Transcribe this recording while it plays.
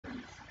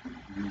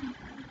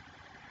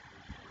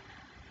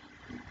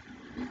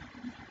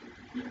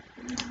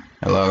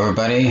Hello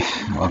everybody,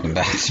 welcome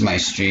back to my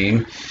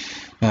stream.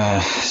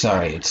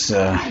 Sorry, it's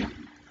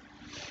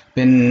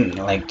been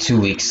like 2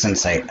 weeks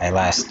since I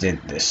last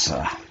did this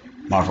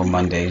Marvel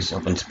Mondays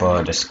open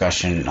spoiler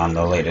discussion on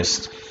the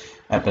latest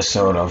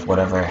episode of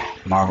whatever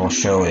Marvel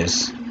show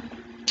is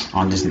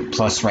on Disney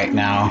Plus right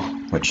now,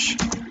 which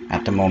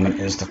at the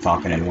moment is the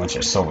Falcon and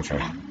Winter Soldier.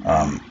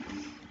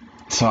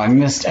 So I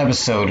missed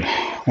episode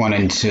 1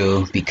 and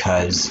 2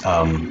 because,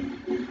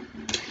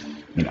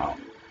 you know,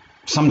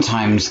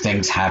 sometimes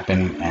things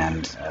happen,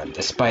 and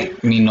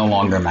despite me no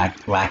longer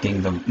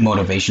lacking the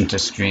motivation to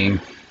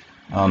stream,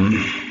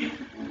 I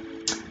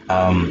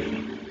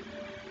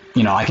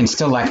can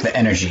still lack the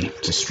energy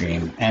to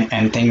stream,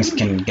 and things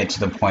can get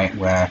to the point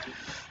where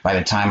by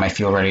the time I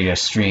feel ready to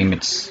stream,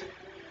 it's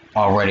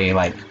already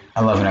like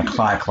 11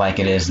 o'clock like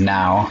it is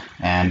now,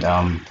 and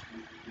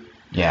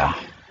yeah,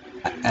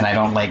 and I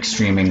don't like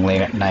streaming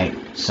late at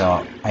night,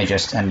 so I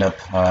just end up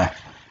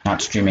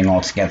not streaming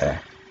altogether.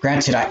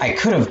 Granted, I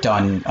could have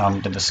done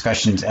the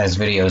discussions as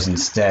videos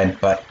instead,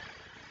 but,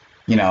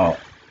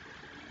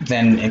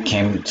 then it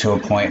came to a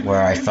point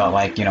where I felt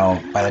like,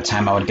 by the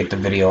time I would get the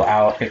video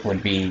out, it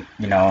would be,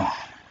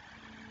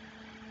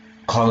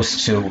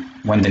 close to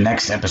when the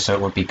next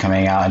episode would be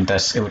coming out, and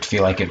thus it would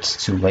feel like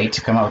it's too late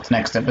to come out with the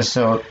next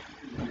episode.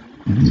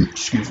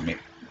 Excuse me.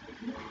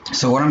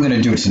 So what I'm going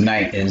to do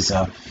tonight is,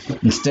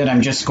 instead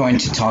I'm just going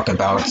to talk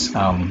about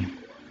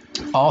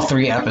all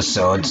 3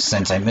 episodes,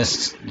 since I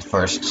missed the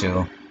first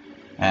 2.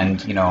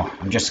 And,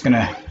 I'm just going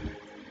to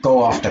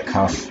go off the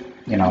cuff,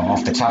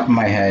 off the top of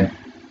my head,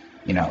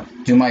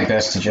 do my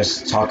best to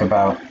just talk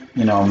about,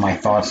 my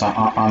thoughts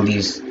on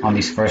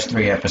these first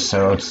 3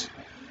 episodes,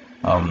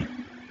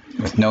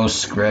 with no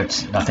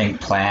script, nothing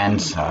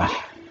planned.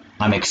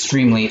 I'm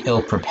extremely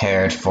ill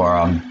prepared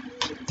for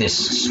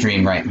this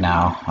stream right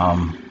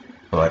now,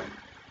 but,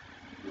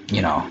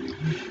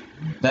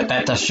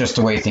 that's just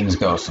the way things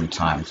go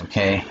sometimes,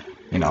 okay?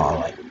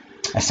 Like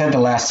I said the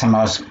last time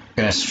I was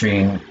going to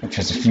stream, which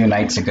was a few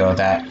nights ago,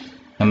 that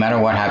no matter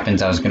what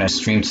happens, I was going to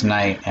stream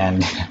tonight,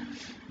 and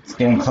it's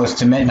getting close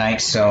to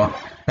midnight, so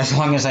as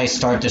long as I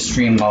start the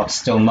stream while it's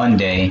still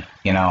Monday,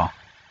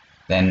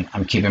 then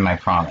I'm keeping my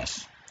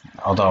promise.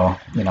 Although,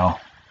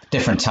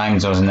 different time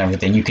zones and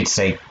everything, you could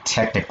say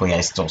technically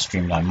I still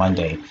streamed on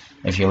Monday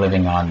if you're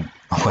living on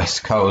the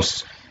West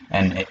Coast,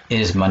 and it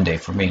is Monday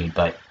for me,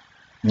 but,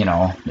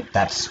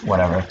 that's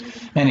whatever.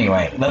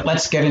 Anyway,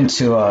 let's get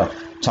into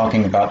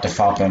talking about the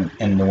Falcon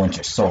and the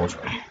Winter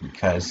Soldier,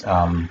 because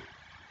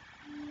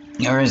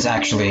there is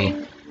actually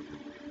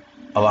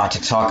a lot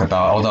to talk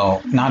about,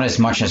 although not as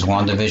much as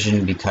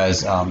WandaVision,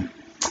 because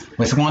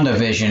with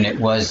WandaVision it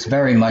was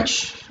very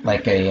much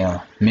like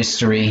a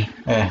mystery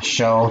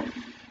show.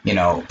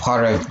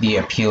 Part of the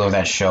appeal of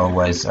that show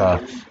was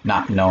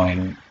not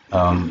knowing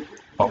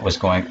what was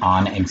going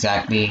on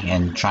exactly,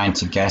 and trying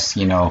to guess,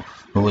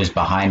 who was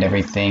behind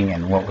everything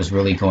and what was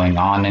really going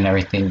on and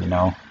everything,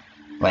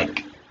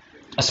 like,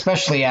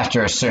 especially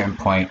after a certain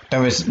point, there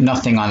was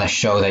nothing on the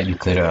show that you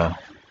could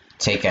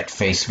take at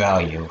face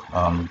value.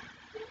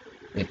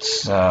 It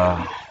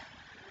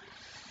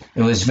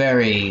was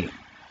very,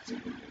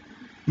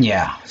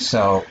 yeah.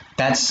 So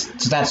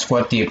that's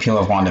what the appeal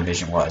of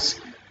WandaVision was.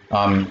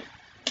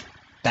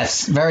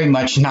 That's very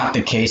much not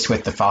the case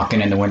with the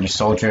Falcon and the Winter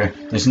Soldier.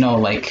 There's no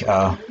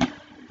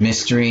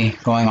mystery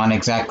going on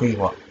exactly.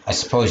 Well, I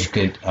suppose you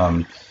could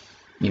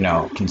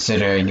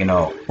consider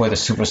where the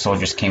super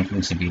soldiers came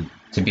from to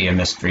be a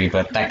mystery,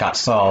 but that got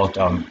solved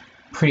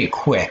pretty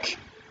quick.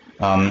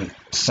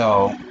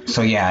 So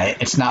yeah,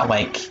 it's not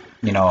like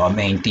a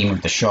main theme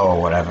of the show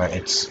or whatever.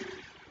 It's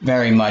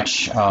very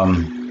much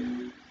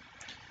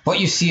what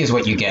you see is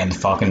what you get in the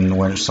Falcon and the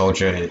Winter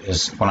Soldier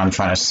is what I'm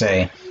trying to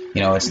say.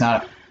 It's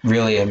not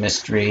really a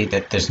mystery.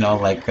 That there's no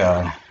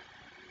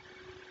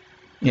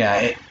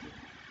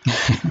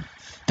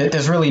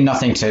there's really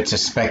nothing to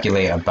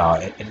speculate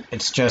about.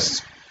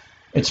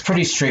 It's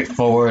pretty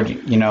straightforward,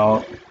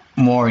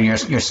 more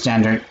your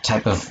standard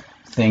type of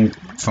thing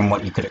from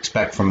what you could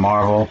expect from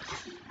Marvel.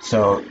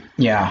 So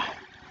yeah,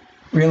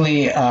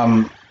 really,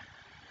 the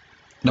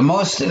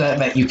most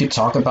that you could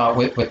talk about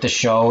with the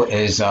show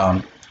is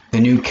the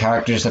new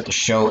characters that the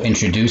show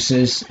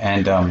introduces,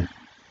 and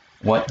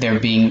what their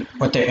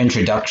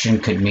introduction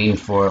could mean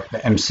for the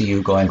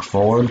MCU going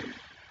forward.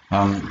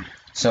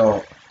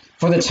 So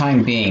for the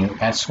time being,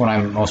 that's what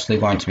I'm mostly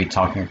going to be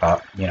talking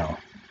about.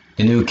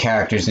 The new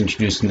characters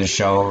introduced in the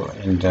show,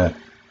 and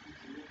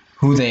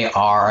who they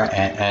are,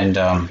 and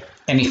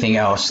anything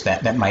else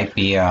that might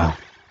be have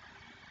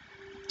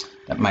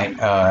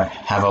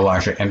a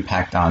larger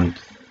impact on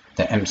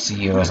the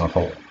MCU as a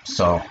whole.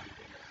 So,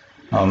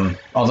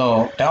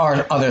 although there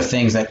are other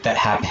things that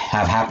have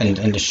happened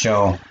in the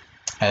show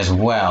as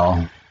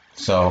well,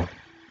 so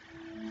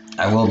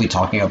I will be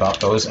talking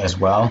about those as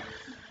well.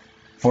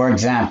 For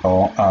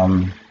example,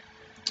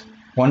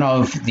 one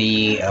of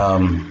the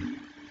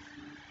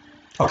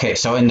okay,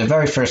 so in the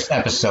very first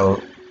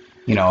episode,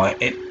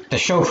 the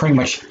show pretty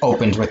much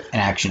opens with an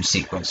action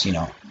sequence.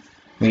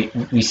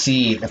 We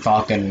see the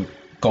Falcon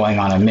going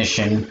on a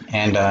mission,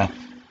 and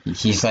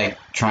he's like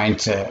trying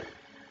to.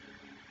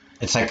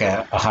 It's like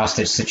a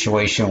hostage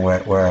situation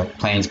where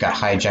planes got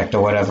hijacked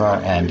or whatever,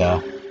 and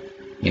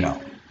you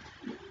know,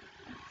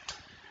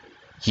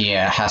 he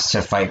has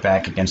to fight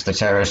back against the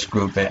terrorist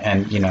group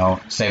and you know,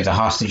 save the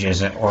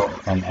hostages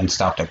and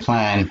stop their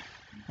plan.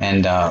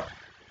 And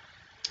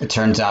it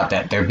turns out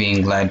that they're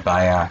being led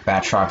by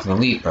Batroc the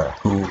Leaper,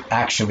 who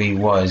actually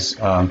was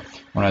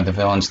one of the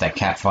villains that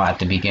Cap fought at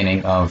the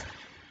beginning of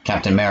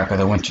Captain America: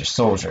 The Winter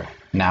Soldier.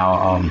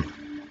 Now,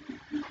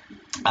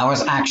 I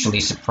was actually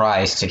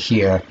surprised to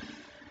hear,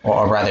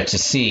 or rather to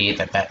see,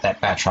 that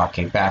Batroc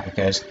came back,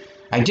 because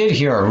I did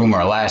hear a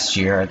rumor last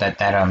year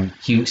that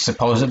he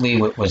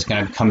supposedly was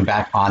going to come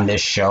back on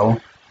this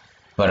show,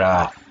 but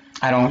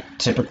I don't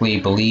typically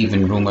believe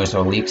in rumors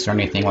or leaks or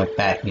anything like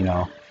that. You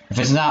know, if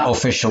it's not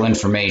official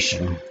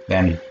information,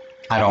 then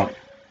I don't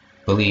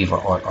believe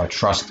or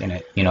trust in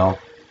it. You know,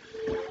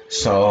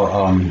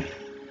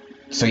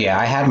 so yeah,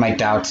 I had my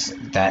doubts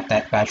that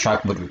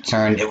Batroc would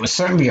return. It was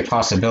certainly a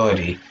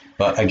possibility,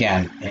 but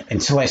again,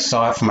 until I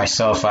saw it for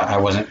myself, I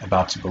wasn't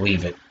about to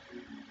believe it.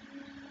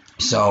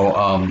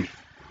 So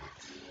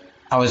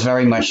I was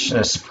very much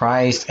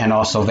surprised and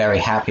also very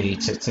happy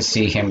to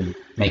see him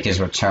make his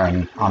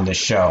return on the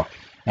show.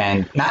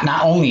 And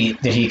not only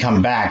did he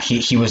come back,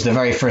 he was the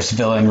very first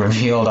villain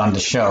revealed on the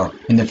show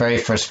in the very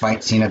first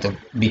fight scene at the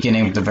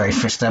beginning of the very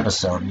first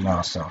episode, you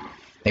know, so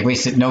they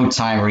wasted no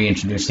time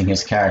reintroducing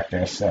his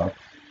character, so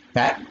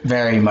that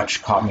very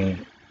much caught me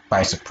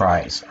by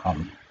surprise.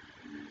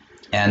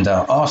 And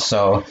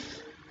also,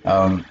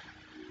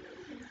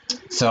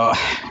 so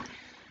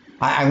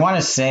I want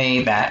to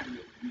say that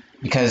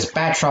because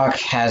Batroc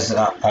has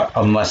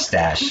a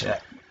mustache, a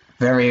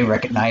very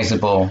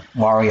recognizable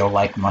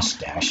Wario-like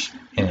mustache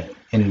in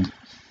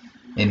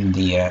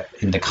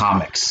the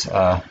comics.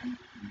 I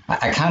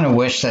kind of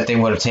wish that they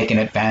would have taken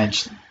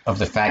advantage of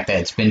the fact that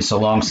it's been so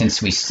long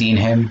since we've seen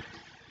him,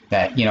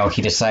 that, you know,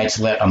 he decides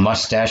to let a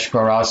mustache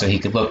grow out so he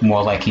could look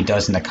more like he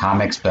does in the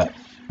comics. But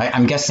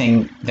I'm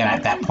guessing that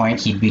at that point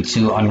he'd be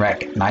too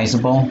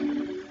unrecognizable.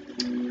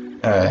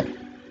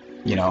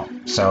 You know,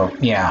 so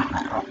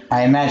yeah,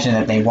 I imagine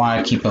that they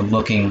want to keep him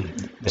looking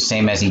the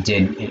same as he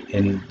did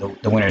in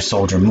the Winter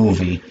Soldier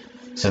movie,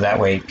 so that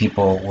way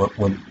people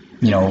would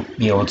you know,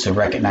 be able to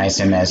recognize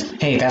him as,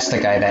 hey, that's the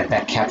guy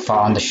that Cap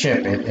fought on the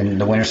ship in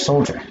the Winter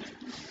Soldier.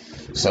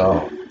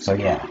 So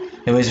yeah,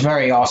 it was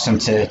very awesome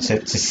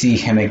to see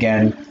him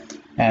again,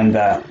 and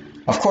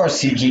of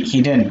course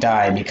he didn't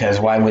die, because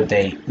why would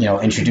they, you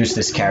know, introduce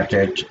this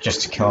character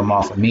just to kill him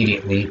off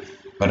immediately?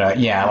 But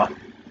yeah.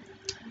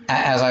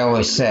 As I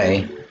always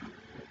say,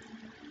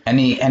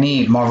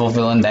 any Marvel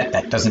villain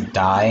that doesn't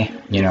die,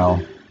 you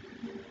know,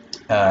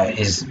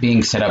 is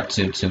being set up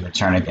to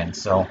return again.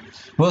 So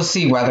we'll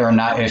see whether or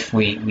not if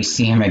we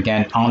see him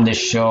again on this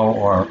show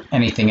or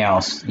anything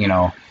else, you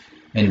know,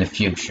 in the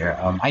future.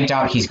 I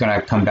doubt he's going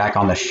to come back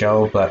on the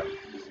show, but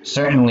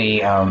certainly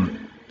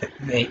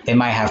they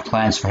might have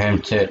plans for him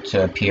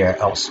to appear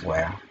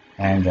elsewhere.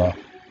 And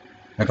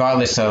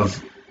regardless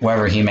of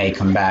wherever he may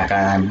come back,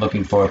 I'm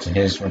looking forward to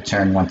his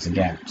return once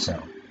again.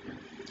 So,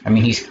 I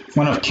mean, he's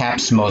one of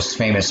Cap's most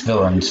famous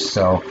villains,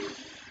 so,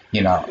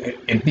 you know,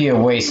 it'd be a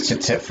waste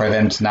for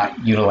them to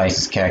not utilize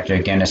his character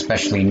again,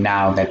 especially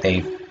now that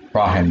they've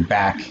brought him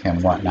back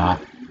and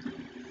whatnot.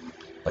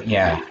 But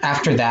yeah,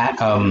 after that,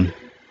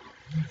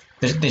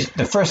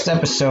 the first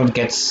episode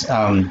gets,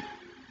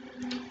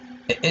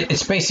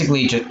 it's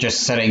basically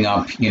just setting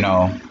up, you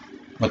know,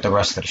 what the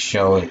rest of the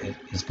show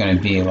is going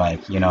to be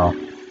like, you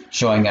know,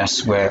 showing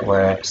us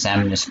where Sam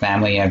and his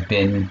family have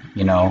been,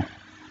 you know,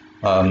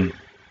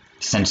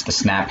 since the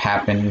snap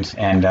happened,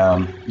 and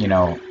you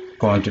know,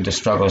 going through the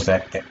struggles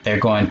that they're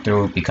going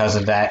through because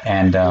of that.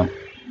 And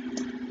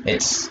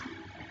it's,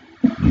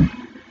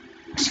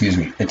 excuse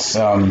me, it's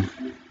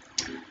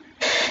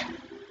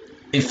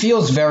it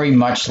feels very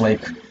much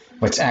like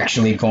what's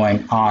actually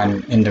going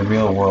on in the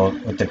real world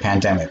with the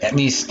pandemic. At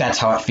least that's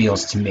how it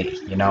feels to me,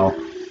 you know,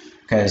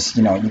 because,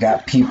 you know, you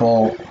got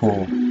people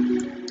who,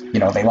 you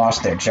know, they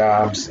lost their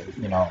jobs,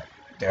 you know,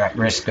 they're at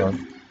risk of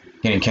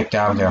getting kicked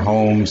out of their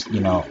homes,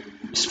 you know,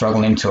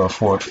 struggling to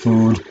afford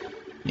food,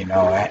 you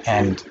know,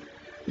 and,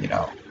 you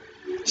know,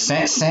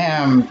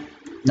 Sam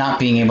not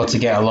being able to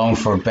get a loan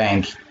for a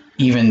bank,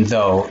 even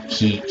though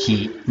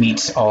he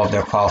meets all of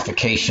their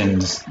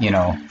qualifications, you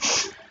know,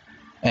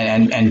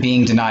 and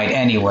being denied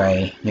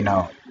anyway, you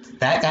know,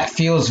 that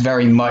feels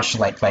very much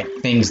like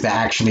things that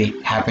actually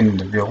happen in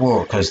the real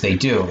world, because they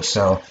do.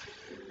 So,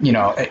 you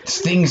know,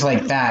 things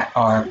like that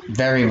are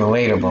very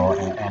relatable,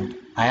 and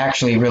I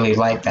actually really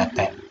like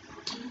that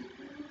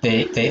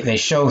they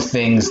show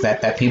things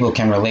that people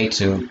can relate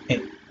to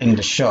in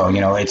the show. You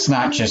know, it's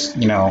not just,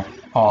 you know,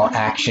 all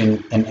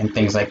action and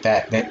things like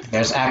that.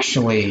 There's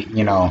actually,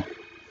 you know,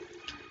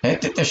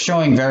 they're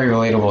showing very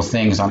relatable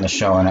things on the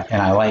show,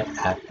 and I like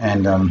that.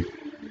 And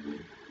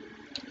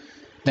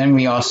then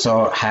we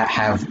also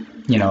have,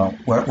 you know,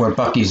 where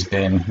Bucky's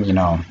been, you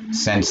know,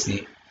 since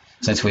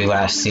we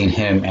last seen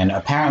him, and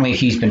apparently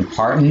he's been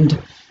pardoned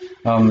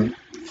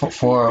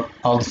for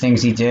all the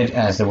things he did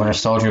as the Winter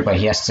Soldier, but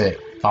he has to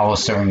follow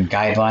certain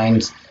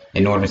guidelines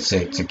in order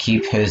to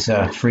keep his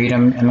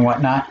freedom and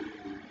whatnot.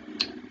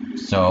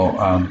 So,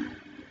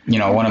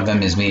 one of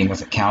them is meeting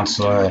with a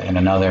counselor, and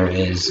another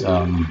is,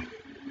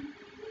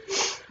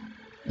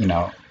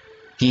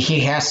 he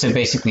has to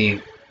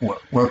basically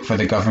work for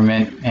the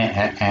government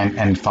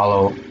and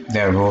follow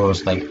their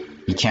rules. Like,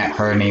 he can't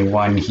hurt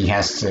anyone. He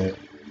has to,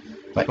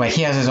 like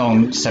he has his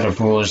own set of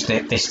rules.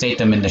 They state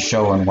them in the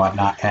show and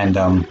whatnot.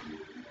 And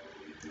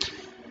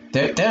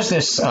there's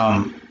this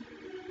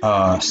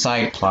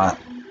side plot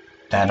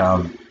that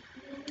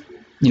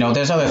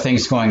there's other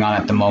things going on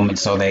at the moment,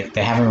 so they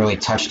haven't really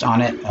touched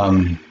on it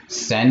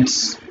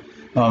since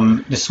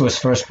this was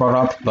first brought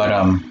up. But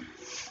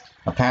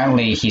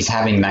apparently he's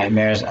having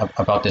nightmares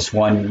about this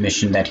one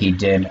mission that he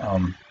did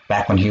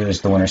back when he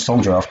was the Winter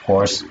Soldier, of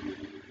course.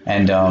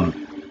 And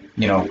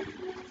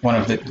one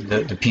of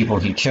the people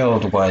he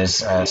killed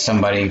was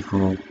somebody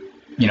who,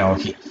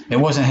 it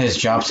wasn't his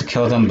job to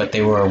kill them, but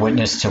they were a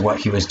witness to what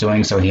he was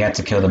doing, so he had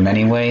to kill them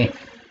anyway.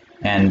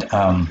 And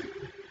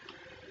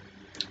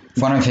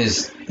one of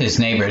his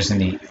neighbors in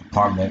the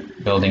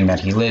apartment building that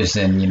he lives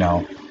in,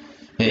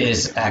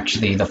 is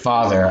actually the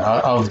father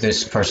of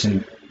this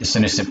person, this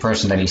innocent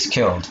person that he's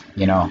killed,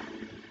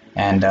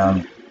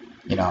 and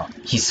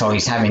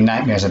he's having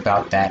nightmares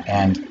about that,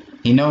 and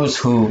he knows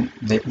who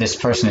this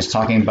person is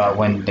talking about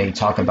when they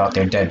talk about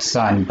their dead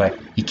son, but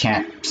he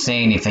can't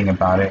say anything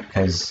about it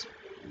because,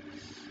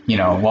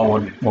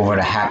 what would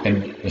have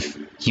happened if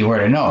he were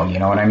to know, you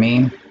know what I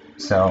mean?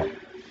 So,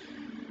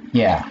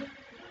 yeah.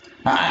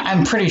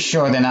 I'm pretty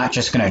sure they're not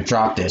just going to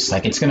drop this.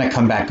 Like, it's going to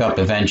come back up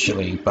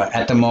eventually, but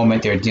at the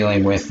moment they're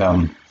dealing with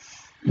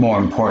more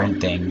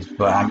important things.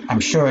 But I'm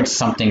sure it's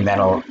something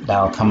that'll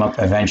come up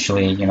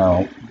eventually,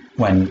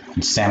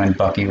 when Sam and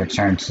Bucky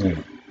return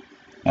to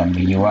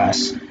the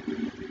U.S.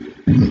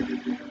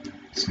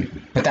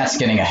 But that's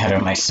getting ahead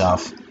of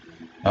myself.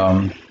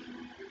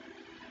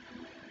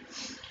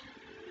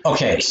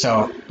 Okay,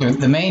 so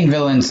the main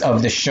villains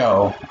of the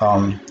show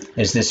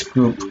is this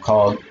group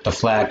called the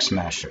Flag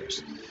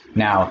Smashers.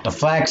 Now, the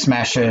Flag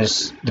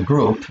Smashers, the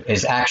group,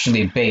 is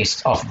actually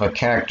based off of a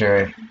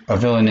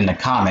villain in the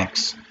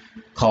comics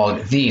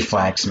called the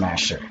Flag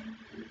Smasher.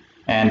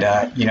 And,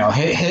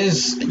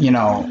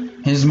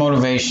 his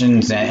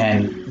motivations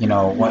and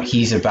what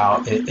he's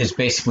about is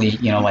basically,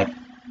 like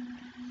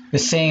the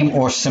same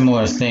or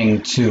similar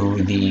thing to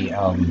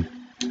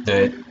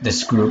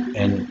this group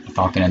in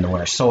Falcon and the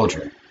Winter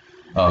Soldier.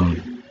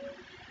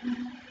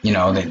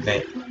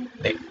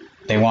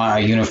 They want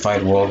a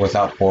unified world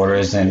without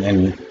borders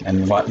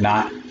and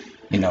whatnot,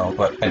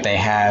 but they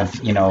have,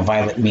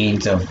 violent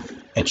means of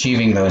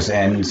achieving those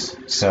ends.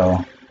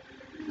 So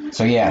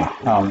yeah,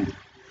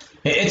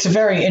 it's a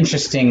very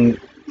interesting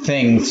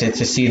thing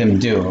to see them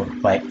do.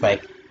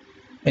 Like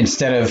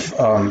instead of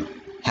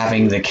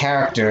having the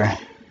character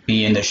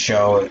be in the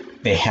show,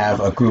 they have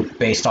a group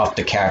based off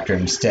the character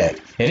instead.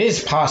 It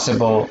is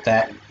possible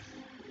that,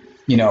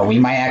 we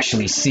might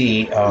actually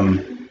see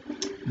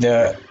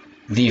the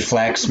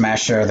Flag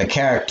Smasher, the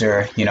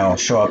character,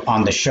 show up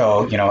on the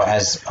show,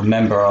 as a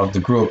member of the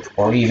group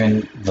or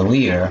even the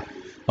leader.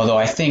 Although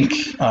I think,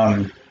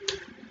 the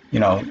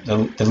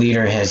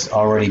leader has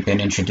already been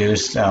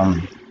introduced.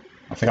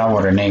 I forgot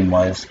what her name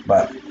was,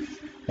 but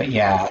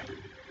yeah.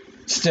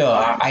 Still,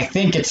 I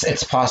think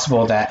it's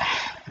possible that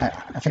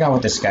I forgot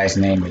what this guy's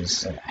name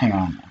is. Hang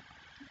on,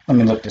 let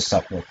me look this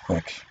up real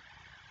quick.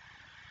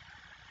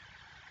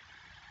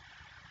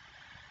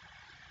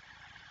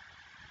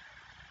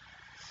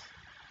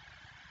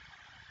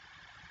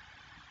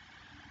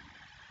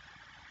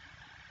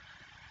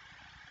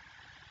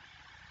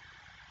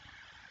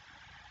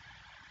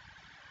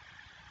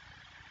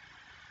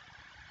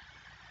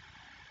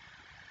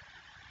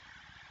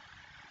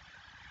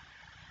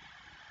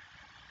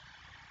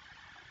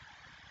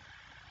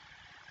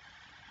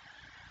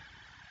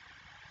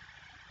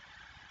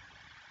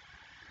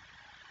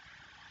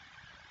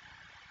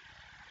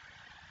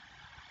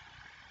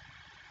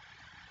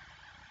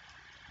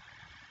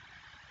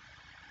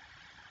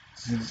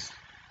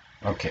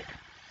 Okay,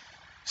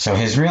 so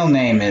his real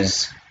name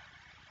is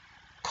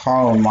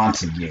Carl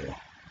Montague,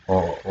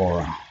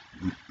 or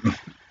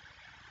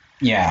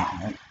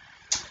yeah,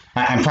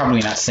 I'm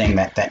probably not saying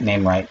that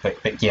name right,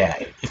 but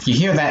yeah, if you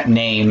hear that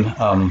name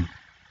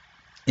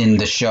in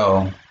the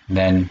show,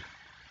 then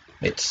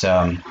it's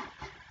then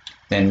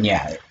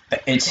yeah,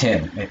 it's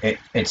him.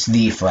 It's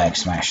the Flag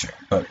Smasher.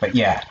 But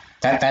yeah,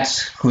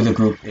 that's who the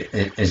group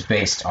is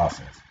based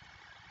off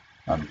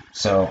of.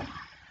 So.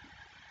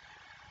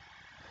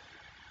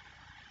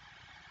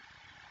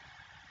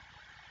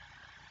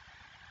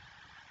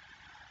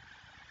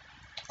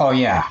 Oh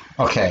yeah.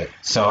 Okay.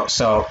 So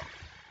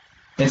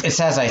it's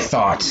as I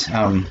thought.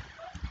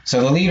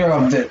 So the leader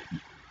of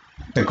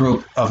the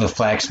group of the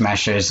Flag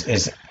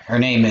Smashers her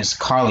name is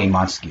Carly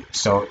Montague.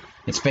 So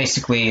it's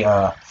basically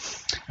a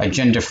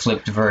gender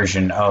flipped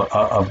version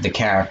of the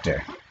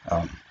character.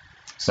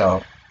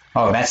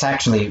 That's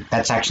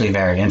actually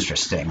very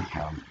interesting.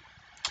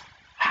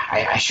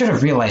 I should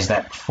have realized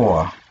that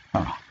before.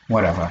 Oh,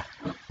 whatever.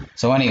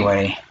 So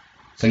anyway,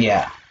 so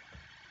yeah,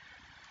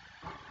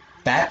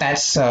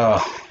 that's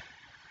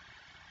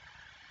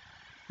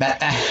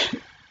that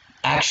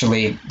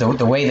actually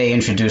the way they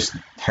introduced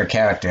her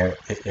character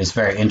is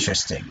very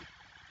interesting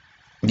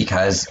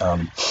because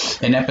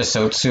in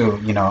episode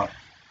 2, you know,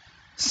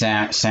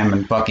 Sam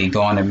and Bucky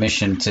go on a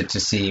mission to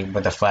see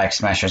where the Flag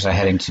Smashers are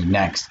heading to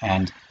next,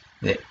 and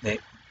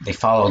they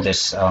follow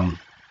this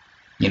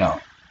you know,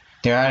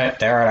 they're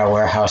at our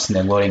warehouse and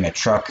they're loading a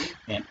truck,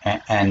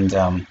 and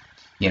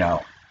you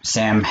know,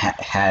 Sam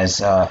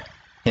has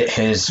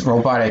his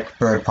robotic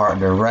bird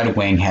partner Red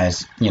Wing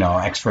has, you know,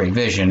 X-ray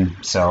vision,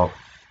 so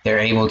they're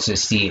able to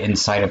see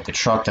inside of the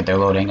truck that they're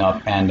loading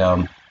up,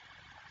 and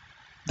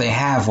they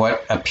have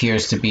what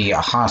appears to be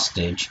a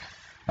hostage.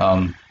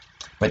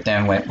 But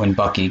then when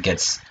Bucky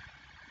gets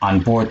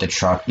on board the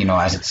truck, you know,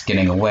 as it's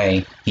getting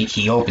away,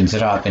 he opens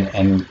it up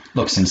and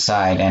looks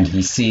inside, and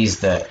he sees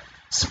the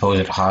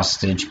supposed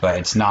hostage, but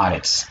it's not.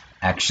 It's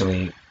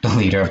actually the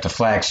leader of the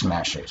Flag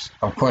Smashers.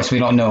 Of course, we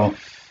don't know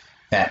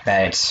that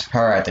it's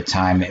her at the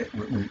time.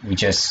 We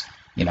just,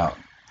 you know,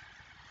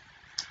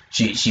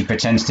 she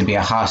pretends to be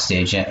a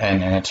hostage,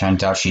 and it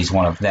turns out she's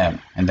one of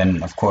them. And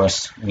then, of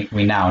course,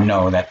 we now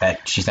know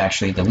that she's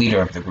actually the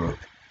leader of the group.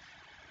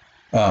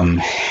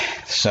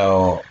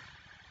 So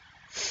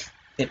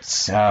it's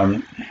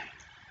so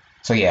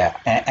yeah,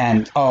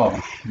 and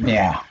oh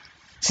yeah.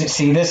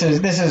 See, this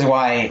is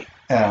why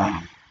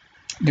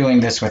doing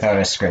this without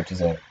a script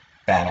is a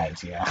bad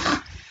idea.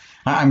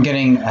 I'm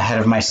getting ahead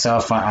of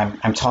myself.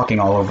 I'm talking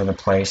all over the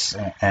place,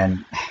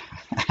 and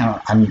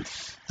I'm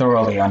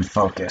thoroughly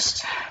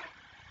unfocused.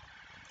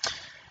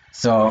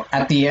 So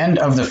at the end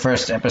of the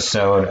first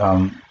episode,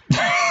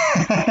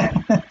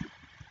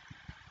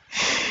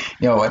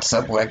 yo, what's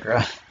up,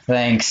 Wegra?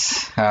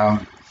 Thanks.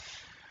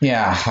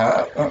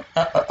 Yeah,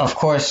 of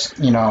course,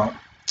 you know,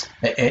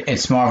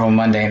 it's Marvel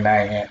Monday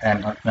night,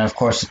 and of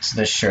course it's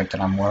this shirt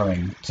that I'm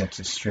wearing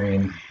to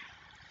stream.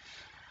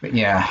 But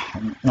yeah,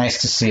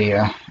 nice to see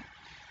you.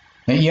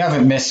 You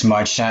haven't missed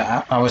much.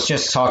 I was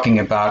just talking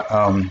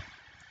about,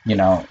 you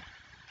know,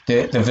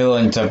 the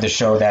villains of the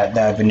show that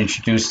have been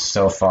introduced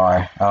so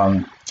far.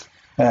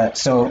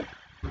 So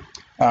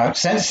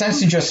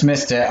since you just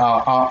missed it,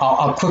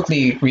 I'll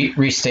quickly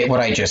restate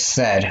what I just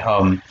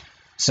said.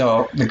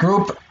 So the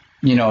group,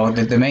 you know,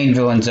 the main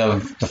villains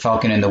of the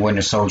Falcon and the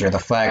Winter Soldier, the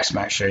Flag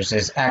Smashers,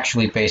 is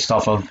actually based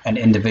off of an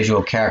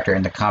individual character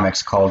in the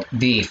comics called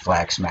the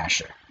Flag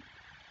Smasher.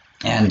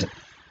 And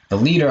the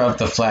leader of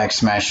the Flag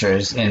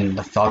Smashers in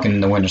the Falcon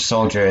and the Winter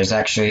Soldier is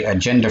actually a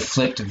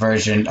gender-flipped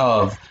version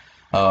of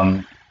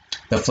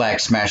the Flag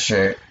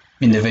Smasher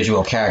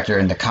individual character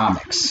in the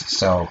comics.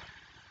 So,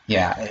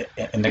 yeah,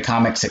 in the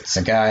comics it's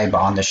a guy, but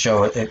on the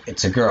show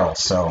it's a girl.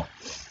 So,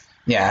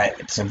 yeah,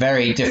 it's a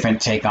very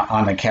different take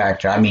on the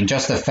character. I mean,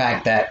 just the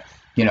fact that,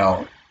 you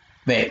know,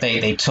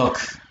 they took,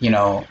 you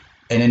know,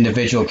 an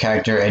individual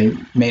character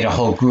and made a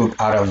whole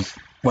group out of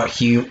what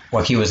he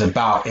was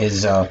about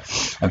is a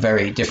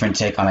very different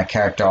take on a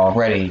character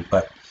already.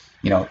 But,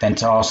 you know, then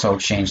to also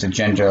change the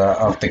gender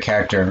of the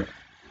character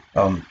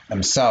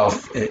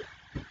himself, it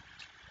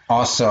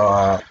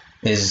also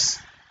is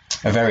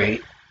a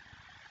very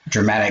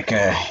dramatic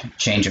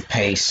change of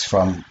pace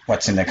from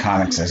what's in the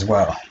comics as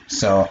well.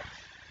 So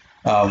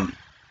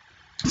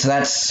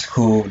that's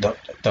who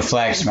the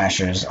Flag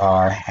Smashers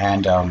are,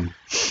 and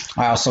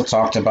I also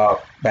talked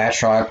about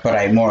Batroc, but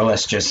I more or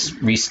less just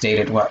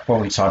restated what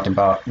we talked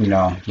about, you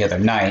know, the other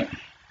night.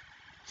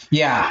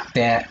 Yeah,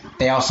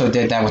 they also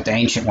did that with the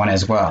Ancient One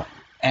as well,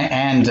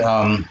 and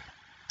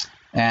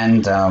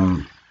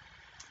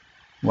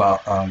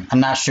well, I'm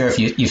not sure if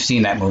you've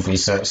seen that movie,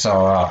 so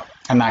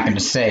I'm not going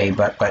to say,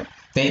 but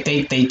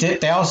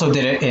they also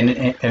did it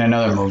in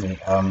another movie.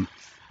 I'm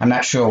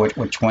not sure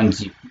which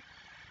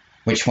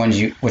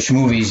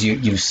movies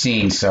you've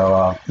seen.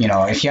 So you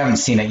know, if you haven't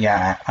seen it,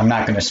 yeah, I'm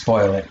not going to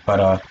spoil it.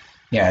 But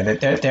yeah,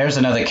 there's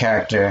another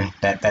character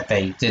that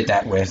they did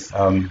that with.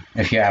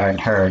 If you haven't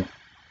heard,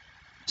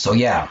 so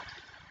yeah.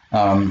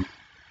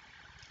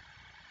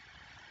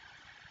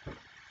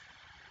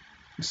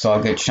 So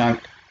a good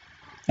chunk.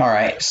 All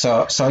right,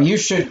 so you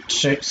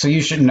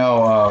should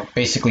know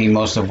basically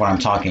most of what I'm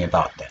talking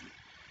about then.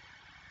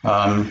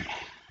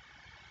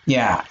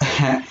 Yeah.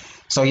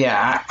 So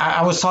yeah,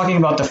 I was talking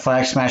about the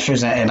Flag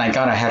Smashers, and I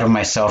got ahead of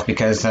myself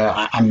because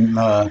I'm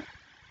not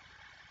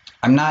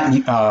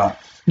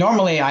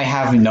normally I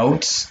have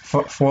notes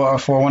for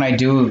when I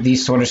do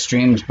these sort of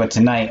streams, but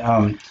tonight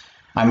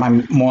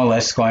I'm more or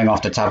less going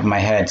off the top of my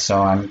head, so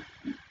I'm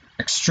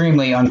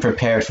extremely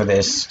unprepared for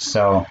this.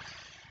 So,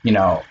 you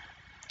know,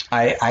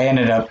 I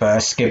ended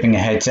up skipping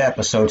ahead to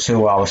episode 2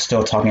 while I was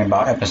still talking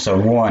about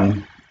episode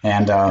 1,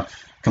 and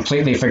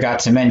completely forgot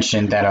to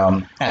mention that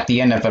at the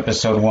end of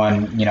episode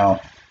 1, you know,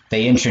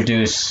 they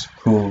introduce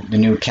who the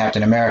new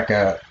Captain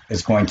America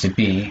is going to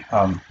be,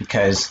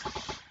 because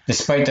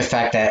despite the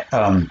fact that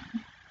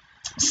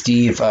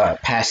Steve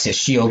passed his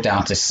shield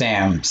down to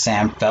Sam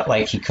felt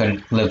like he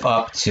couldn't live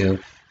up to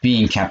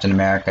being Captain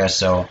America,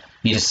 so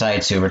he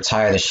decided to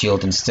retire the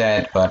shield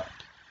instead. But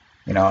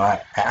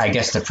I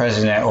guess the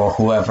president or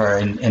whoever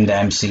in the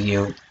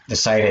MCU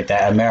decided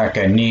that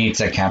America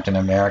needs a Captain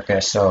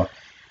America, so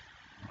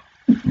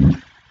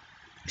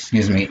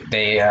excuse me,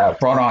 they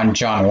brought on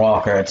John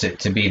Walker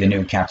to be the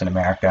new Captain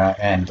America,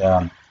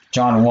 and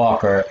John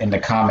Walker in the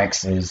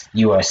comics is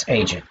U.S.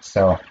 Agent.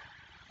 So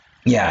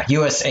yeah,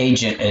 U.S.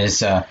 Agent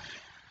is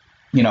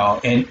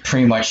in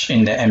pretty much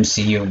in the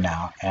MCU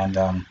now, and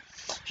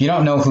if you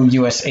don't know who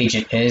U.S.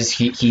 Agent is,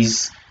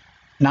 he's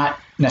not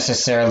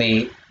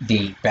necessarily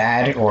the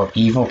bad or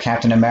evil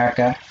Captain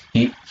America.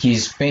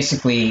 He's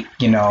basically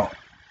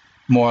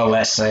more or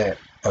less a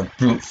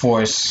brute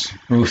force,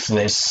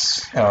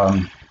 ruthless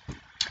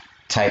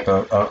type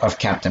of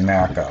Captain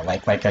America,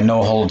 like a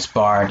no holds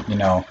barred,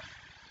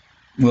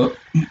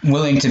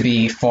 willing to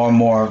be far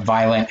more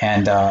violent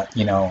and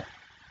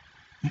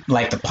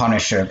like the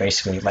Punisher,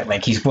 basically,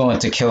 like he's willing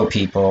to kill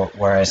people,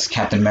 whereas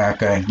Captain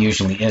America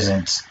usually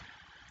isn't.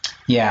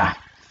 Yeah,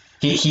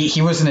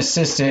 he was an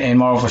assistant in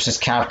Marvel vs.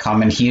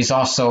 Capcom, and he's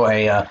also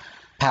a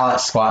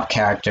palette swap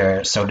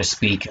character, so to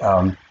speak,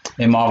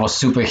 in Marvel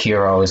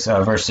Superheroes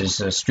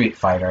versus Street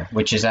Fighter,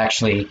 which is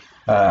actually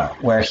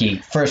where he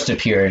first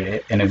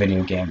appeared in a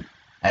video game.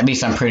 At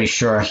least I'm pretty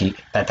sure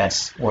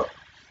that's what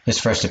his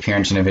first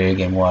appearance in a video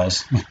game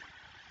was.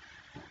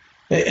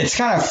 It's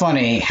kind of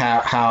funny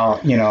how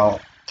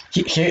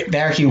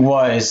there he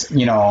was,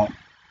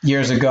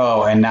 years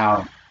ago, and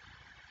now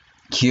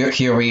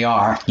here we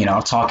are,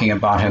 talking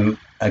about him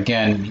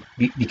again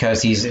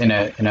because he's in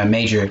a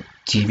major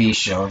TV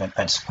show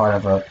that's part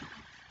of a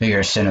bigger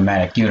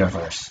cinematic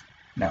universe.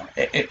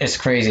 It's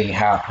crazy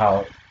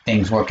how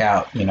things work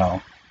out,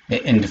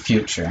 in the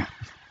future.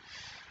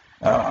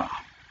 Yeah.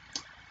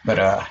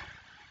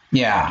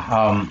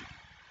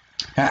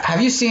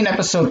 Have you seen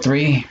episode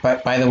 3,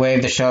 by the way,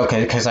 of the show?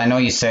 Because I know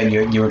you said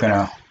you were going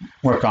to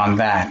work on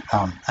that.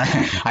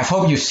 I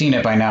hope you've seen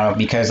it by now,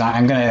 because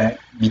I'm going to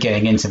be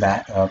getting into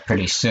that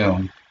pretty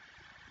soon.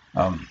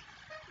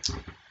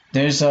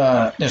 There's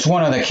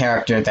one other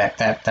character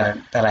that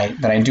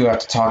I do have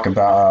to talk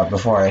about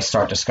before I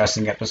start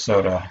discussing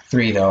episode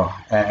 3, though,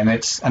 and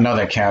it's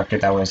another character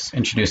that was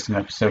introduced in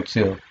episode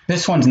 2.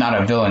 This one's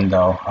not a villain,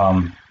 though.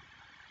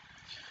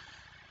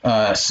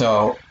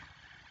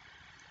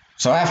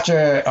 So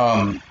after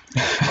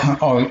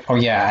oh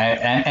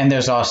yeah, and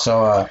there's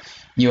also a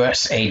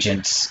U.S.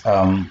 Agent's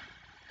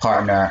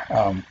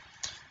partner,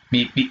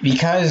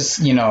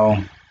 because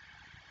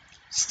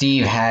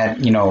Steve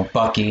had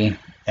Bucky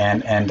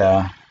and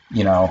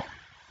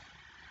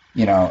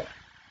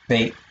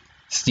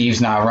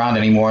Steve's not around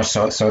anymore,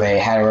 so they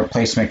had a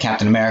replacement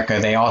Captain America.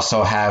 They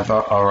also have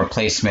a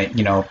replacement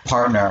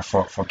partner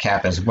for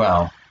Cap as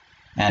well,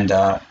 and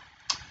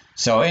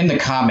so in the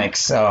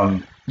comics,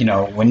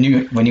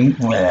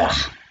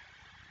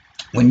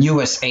 when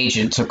U.S.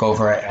 Agent took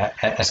over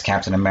as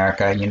Captain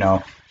America,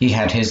 he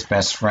had his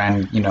best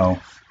friend,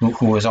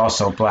 who was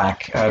also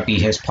black, be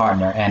his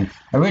partner. And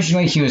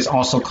originally he was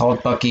also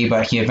called Bucky,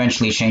 but he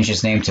eventually changed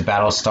his name to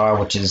Battlestar,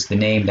 which is the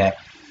name that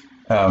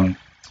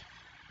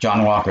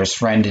John Walker's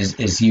friend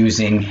is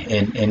using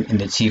in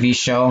the TV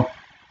show.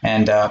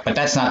 And but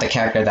that's not the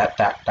character that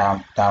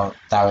I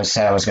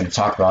said I was going to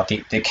talk about.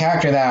 The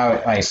character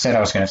that I said I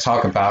was going to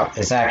talk about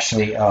is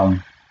actually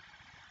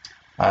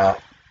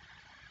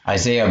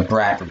Isaiah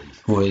Bradley,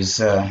 who is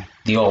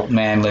the old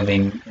man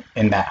living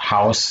in that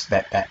house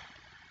that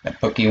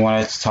Bucky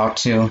wanted to talk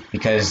to,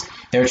 because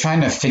they were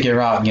trying to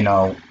figure out,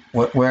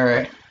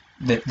 where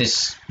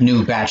this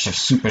new batch of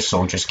super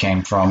soldiers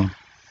came from,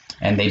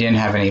 and they didn't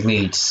have any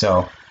leads.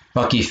 So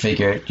Bucky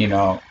figured,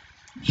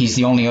 he's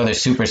the only other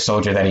super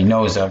soldier that he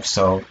knows of,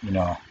 so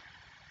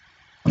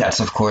that's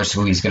of course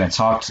who he's going to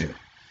talk to.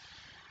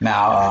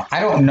 Now I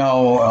don't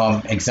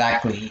know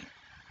exactly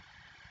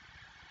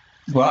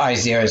what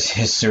Isaiah's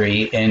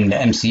history in the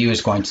MCU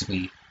is going to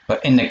be,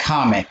 but in the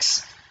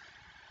comics,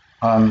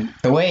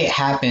 the way it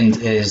happened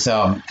is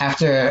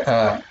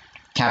after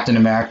Captain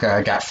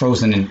America got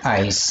frozen in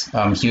ice,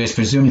 he was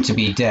presumed to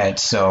be dead,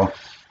 so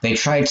they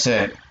tried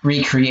to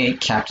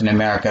recreate Captain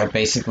America,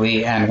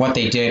 basically, and what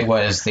they did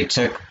was they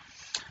took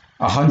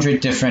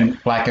 100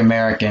 different black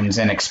Americans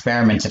and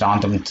experimented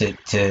on them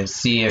to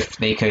see if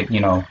they could,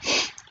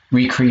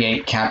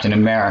 recreate Captain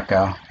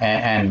America,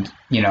 and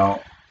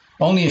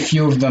only a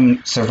few of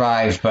them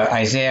survived, but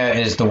Isaiah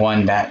is the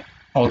one that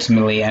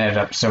ultimately ended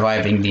up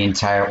surviving the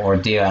entire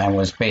ordeal and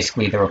was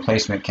basically the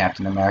replacement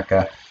Captain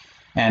America.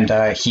 And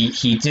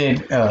he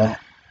did, I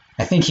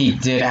think he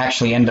did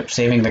actually end up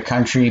saving the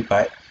country,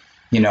 but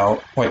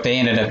what they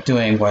ended up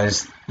doing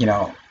was,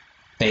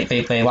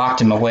 they locked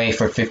him away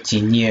for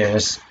 15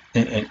 years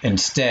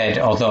instead,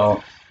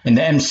 although in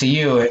the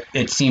MCU,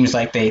 it seems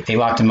like they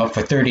locked him up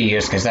for 30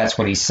 years because that's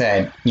what he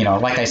said.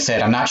 Like I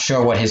said, I'm not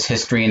sure what his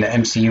history in the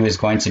MCU is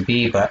going to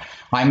be, but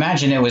I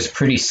imagine it was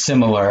pretty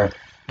similar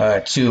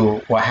to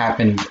what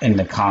happened in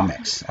the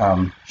comics.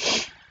 And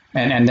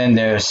then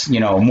there's,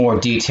 more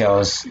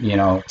details,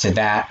 to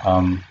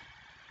that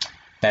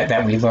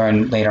that we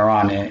learn later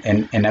on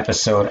in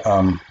episode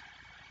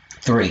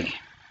 3.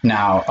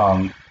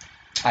 Now,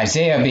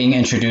 Isaiah being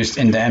introduced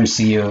in the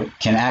MCU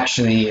can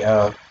actually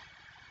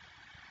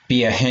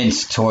be a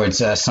hint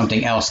towards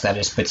something else that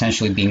is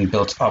potentially being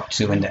built up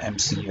to in the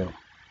MCU.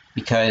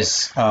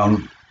 Because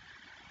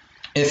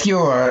if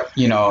you're,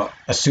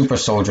 a super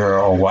soldier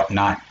or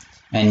whatnot,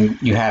 and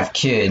you have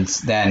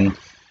kids, then,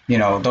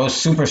 those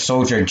super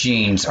soldier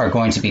genes are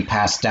going to be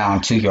passed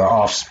down to your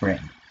offspring.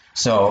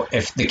 So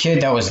if the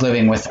kid that was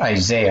living with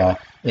Isaiah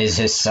is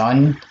his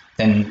son,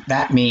 then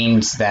that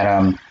means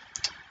that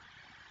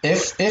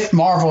if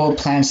Marvel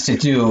plans to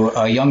do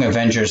a Young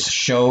Avengers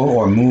show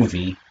or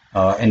movie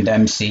in the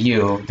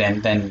MCU,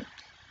 then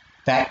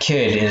that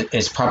kid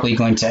is probably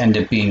going to end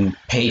up being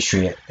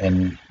Patriot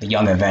in the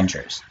Young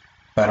Avengers.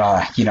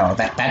 But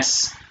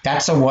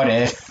that's a what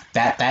if.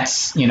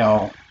 That's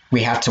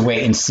we have to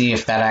wait and see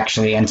if that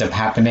actually ends up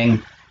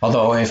happening.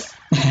 Although if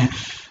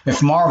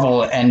if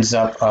Marvel ends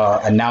up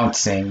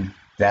announcing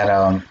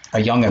that a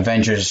Young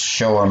Avengers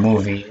show or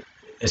movie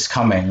is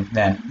coming,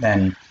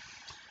 then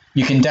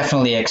you can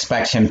definitely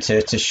expect him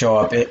to show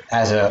up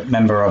as a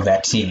member of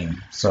that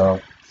team. So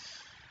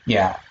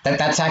yeah,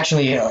 that's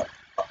actually a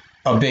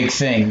big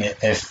thing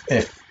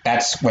if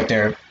that's what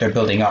they're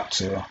building up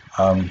to.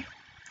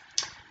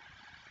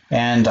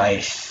 And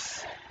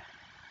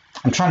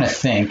I'm trying to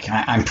think.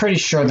 I'm pretty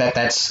sure that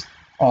that's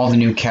all the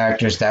new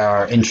characters that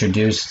are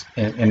introduced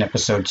in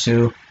episode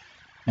 2.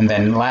 And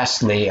then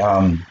lastly,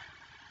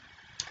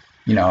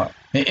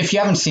 if you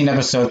haven't seen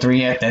episode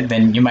 3 yet,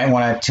 then you might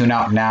want to tune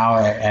out now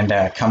and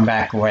come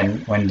back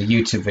when the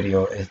YouTube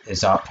video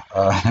is up.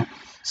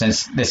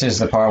 Since this is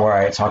the part where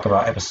I talk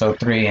about episode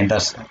 3, and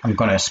thus I'm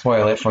going to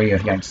spoil it for you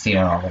if you haven't seen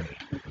it already.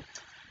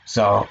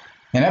 So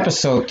in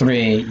episode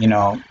 3,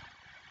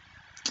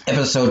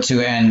 episode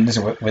 2 ends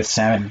with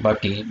Sam and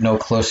Bucky no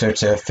closer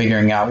to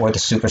figuring out where the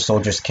super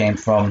soldiers came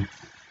from.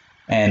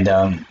 And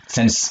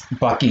since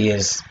Bucky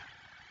is...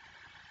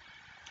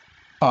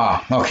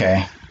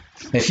 okay.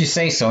 If you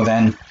say so,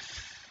 then.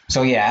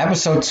 So yeah,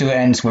 episode 2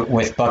 ends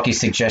with Bucky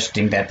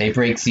suggesting that they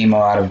break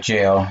Zemo out of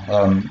jail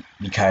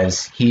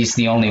because he's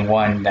the only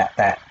one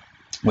that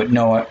would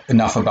know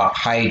enough about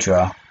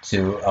Hydra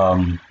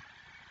to,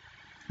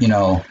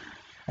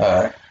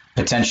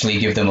 potentially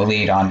give them a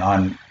lead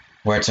on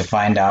where to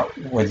find out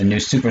where the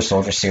new super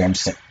soldier serum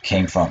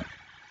came from.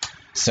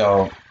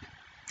 So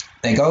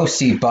they go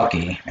see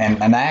Bucky,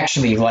 and I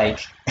actually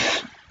like,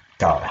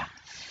 God,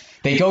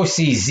 they go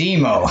see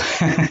Zemo.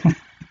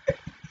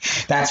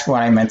 That's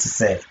what I meant to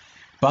say.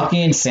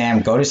 Bucky and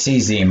Sam go to see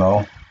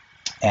Zemo,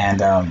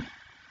 and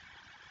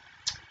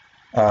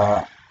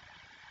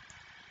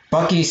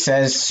Bucky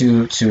says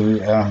to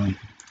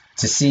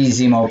see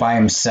Zemo by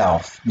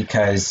himself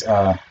because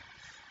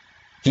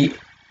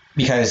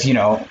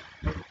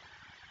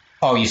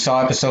oh, you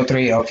saw episode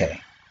 3?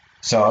 Okay.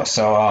 So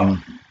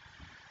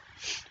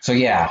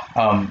yeah,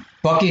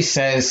 Bucky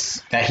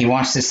says that he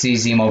wants to see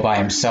Zemo by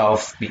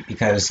himself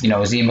because,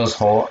 Zemo's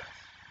whole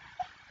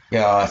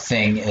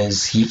thing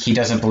is he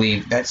doesn't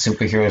believe that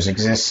superheroes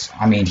exist.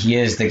 I mean, he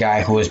is the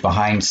guy who is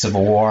behind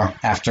Civil War,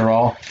 after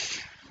all.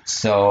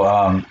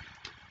 So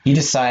he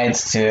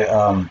decides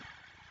to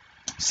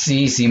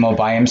see Zemo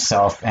by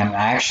himself, and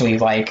I actually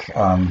like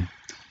the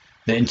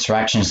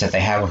interactions that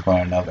they have with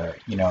one another,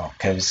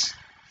 because...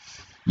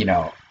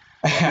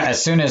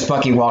 as soon as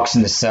Bucky walks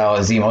in the cell,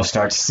 Zemo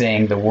starts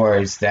saying the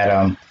words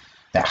that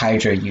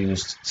Hydra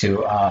used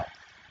to,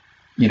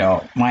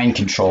 mind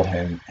control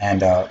him.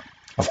 And,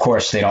 of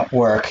course, they don't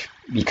work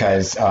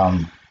because,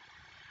 the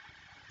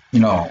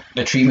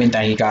treatment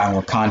that he got in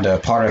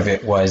Wakanda, part of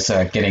it was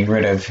getting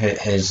rid of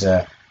his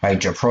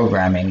Hydra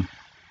programming.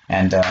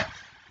 And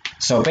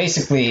so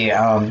basically,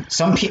 I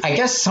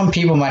guess some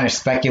people might have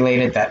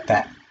speculated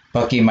that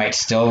Bucky might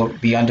still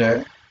be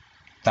under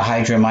the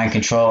Hydra mind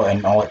control,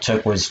 and all it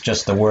took was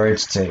just the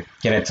words to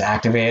get it to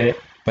activate it.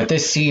 But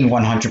this scene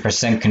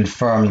 100%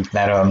 confirmed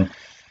that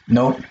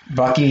no,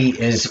 Bucky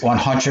is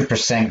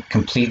 100%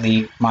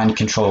 completely mind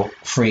control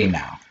free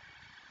now.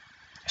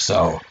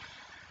 So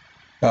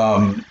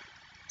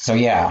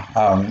yeah,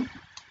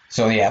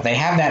 they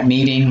have that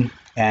meeting,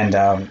 and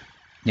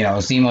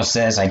Zemo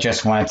says, "I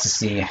just wanted to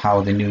see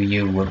how the new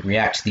you would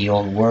react to the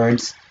old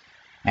words,"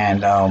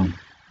 and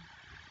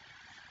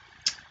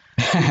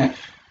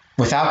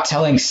without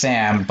telling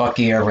Sam,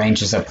 Bucky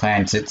arranges a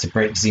plan to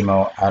break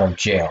Zemo out of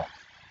jail.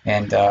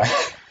 And, I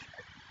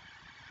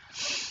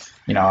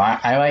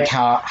like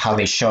how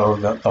they show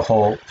the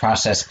whole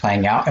process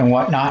playing out and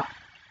whatnot.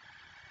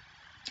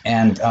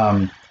 And,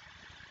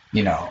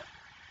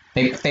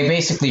 they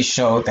basically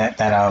show that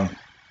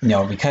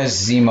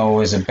because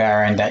Zemo is a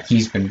Baron, that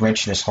he's been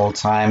rich this whole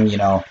time,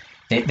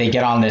 they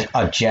get on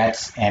a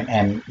jet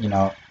and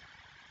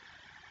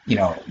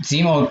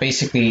Zemo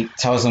basically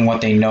tells them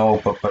what they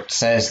know, but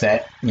says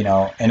that,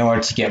 in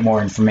order to get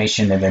more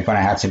information, that they're going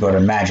to have to go to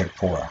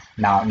Madripoor.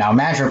 Now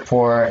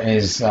Madripoor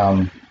is,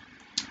 one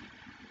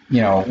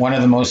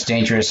of the most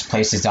dangerous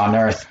places on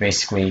Earth,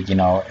 basically,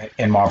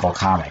 in Marvel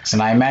Comics.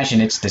 And I imagine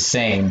it's the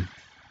same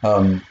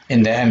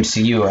in the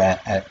MCU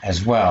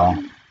as well.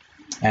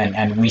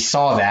 And we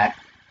saw that,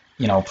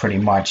 pretty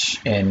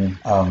much in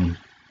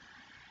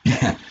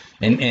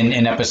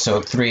in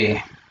episode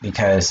 3,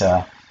 because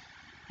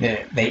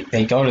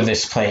they go to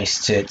this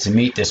place to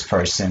meet this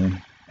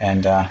person,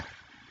 and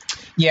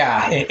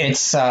yeah,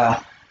 it's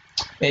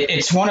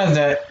one of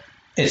the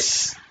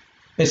it's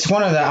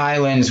one of the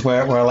islands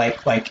where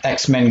like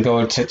X-Men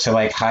go to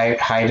like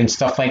hide and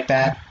stuff like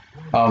that.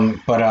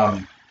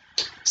 But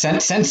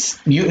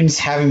since mutants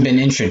haven't been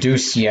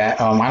introduced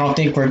yet, I don't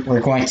think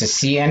we're going to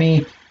see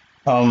any.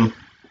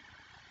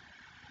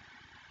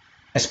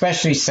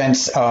 Especially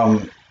since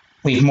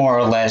we've more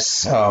or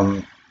less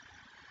come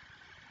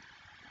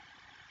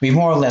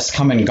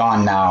and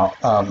gone now,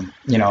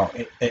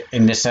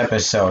 in this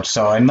episode.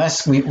 So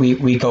unless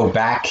we go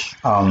back,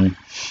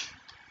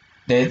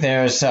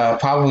 there's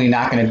probably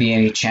not going to be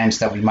any chance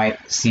that we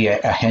might see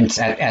a hint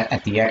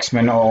at the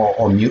X-Men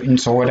or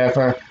mutants or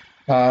whatever.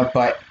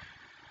 But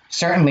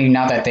certainly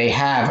now that they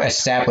have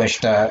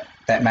established that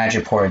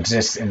Madripoor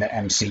exists in the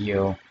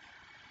MCU,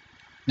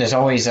 there's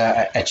always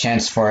a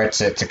chance for it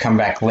to come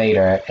back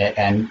later,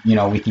 and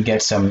we can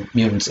get some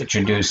mutants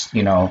introduced,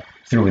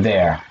 through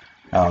there.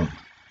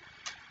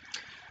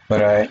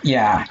 But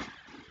yeah,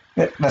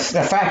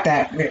 the fact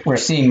that we're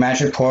seeing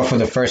Madripoor for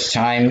the first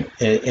time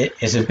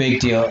is a big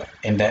deal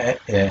in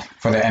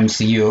for the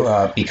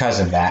MCU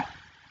because of that.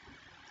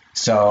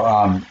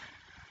 So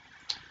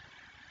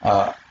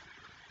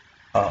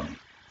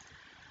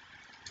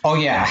oh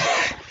yeah.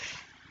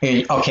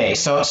 Okay,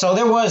 so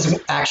there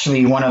was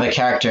actually one other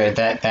character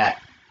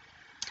that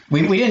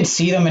we didn't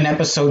see them in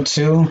episode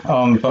 2,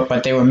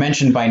 but they were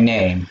mentioned by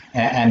name,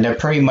 and they're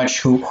pretty much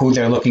who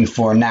they're looking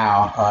for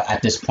now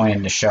at this point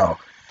in the show.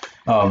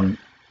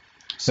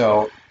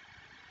 So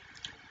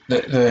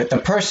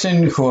the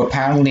person who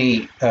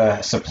apparently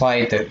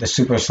supplied the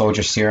super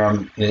soldier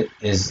serum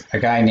is a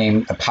guy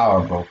named the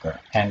Power Broker,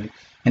 and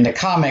in the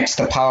comics,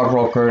 the Power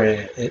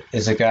Broker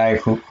is a guy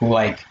who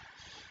like,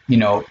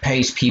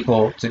 pays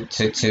people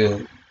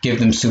to give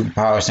them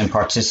superpowers and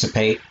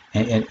participate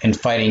in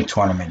fighting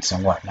tournaments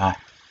and whatnot,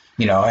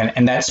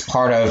 and that's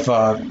part of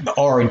the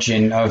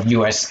origin of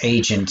U.S.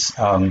 agents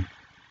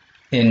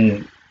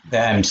in the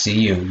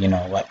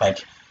MCU.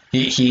 Like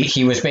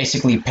he was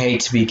basically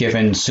paid to be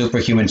given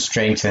superhuman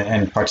strength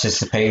and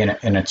participate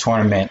in a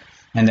tournament,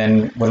 and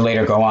then would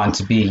later go on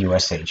to be a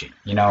U.S. agent.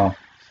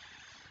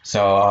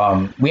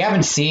 So we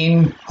haven't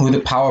seen who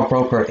the Power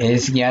Broker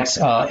is yet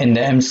in the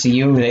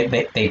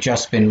MCU. They've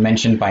just been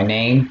mentioned by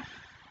name.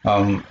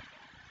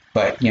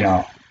 But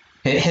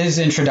his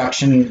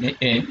introduction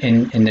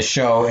in the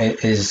show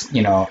is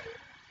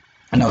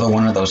another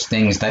one of those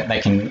things that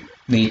can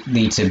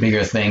lead to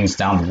bigger things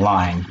down the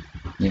line.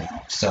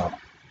 So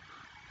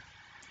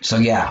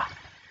yeah.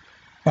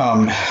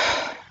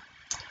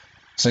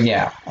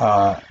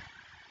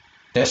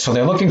 So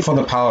they're looking for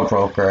the Power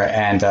Broker,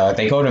 and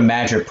they go to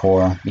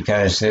Madripoor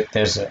because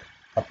there's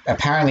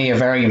apparently a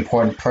very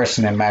important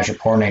person in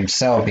Madripoor named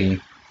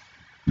Selby,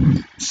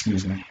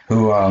 excuse me,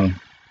 who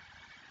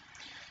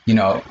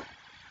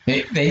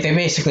they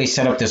basically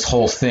set up this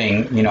whole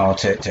thing,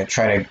 to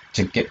try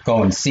to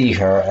go and see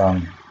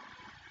her.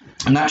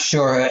 I'm not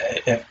sure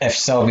if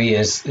Selby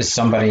is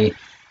somebody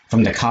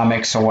from the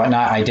comics or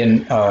whatnot. I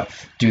didn't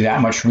do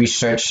that much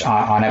research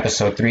on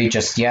episode 3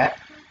 just yet,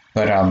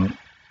 but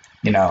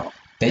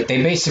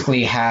they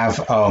basically have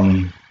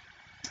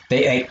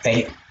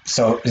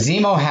so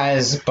Zemo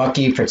has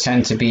Bucky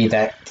pretend to be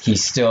that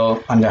he's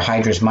still under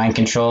Hydra's mind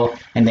control,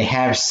 and they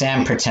have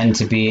Sam pretend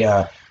to be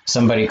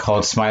somebody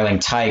called Smiling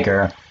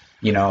Tiger,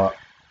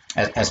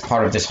 as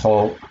part of this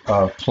whole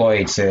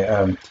ploy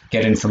to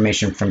get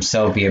information from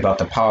Selby about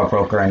the Power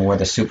Broker and where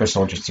the super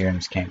soldier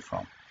serums came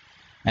from.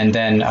 And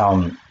then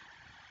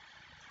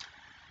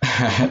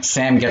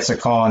Sam gets a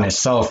call on his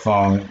cell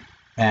phone,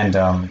 and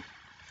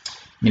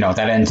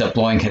that ends up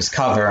blowing his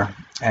cover,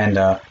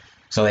 and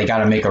so they got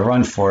to make a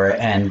run for it,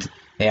 and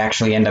they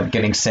actually end up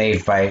getting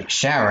saved by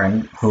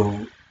Sharon,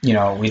 who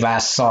we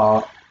last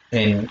saw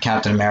in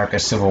Captain America: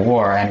 Civil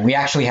War, and we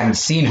actually haven't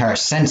seen her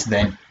since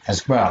then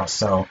as well.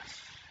 So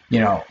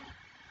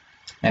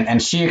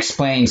and she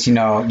explains, she's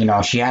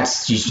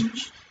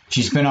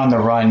been on the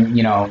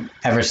run,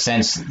 ever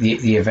since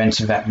the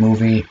events of that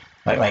movie.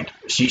 Like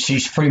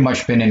she's pretty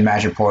much been in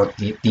Madripoor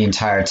the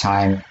entire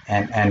time,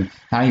 and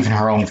not even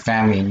her own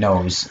family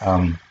knows.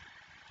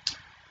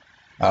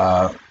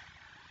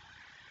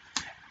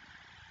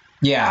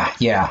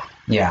 Yeah.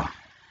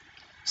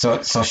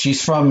 So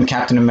she's from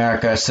Captain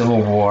America: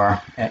 Civil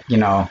War,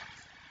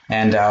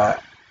 and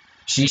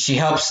she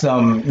helps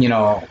them,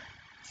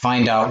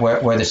 find out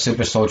where the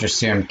super soldier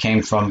serum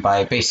came from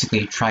by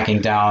basically tracking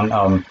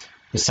down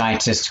the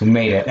scientist who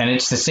made it, and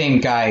it's the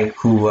same guy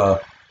who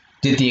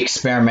did the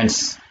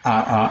experiments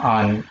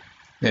on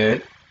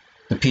the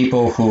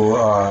people who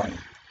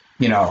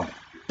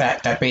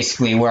that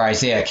basically where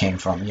Isaiah came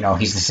from.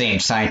 He's the same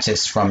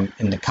scientist from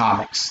in the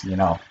comics.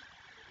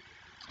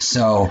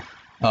 So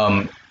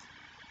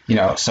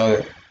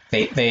so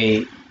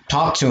they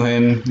talk to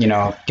him,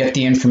 get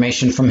the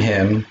information from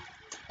him,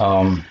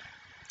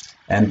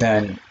 and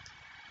then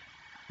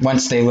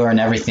once they learn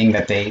everything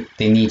that they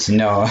need to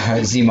know,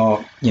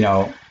 Zemo,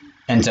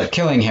 ends up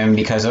killing him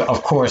because,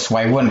 of course,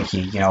 why wouldn't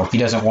he? He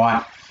doesn't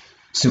want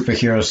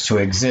superheroes to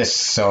exist,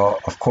 so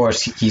of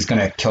course he's going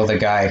to kill the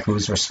guy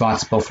who's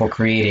responsible for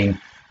creating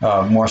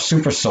more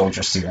super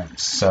soldier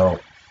serums. So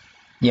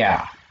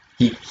yeah,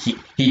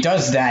 he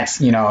does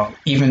that,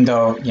 even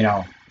though,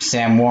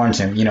 Sam warns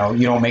him, you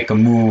don't make a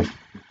move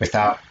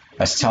without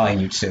us telling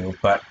you to.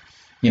 But,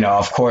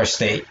 of course,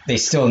 they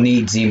still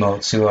need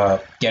Zemo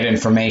to get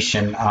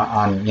information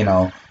on,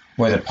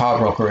 where the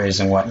powerbroker is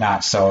and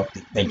whatnot. So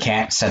they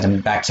can't send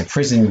him back to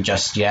prison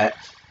just yet.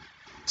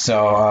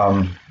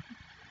 So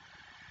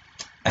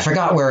I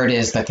forgot where it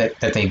is that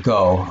they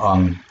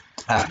go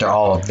after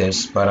all of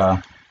this.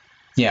 But,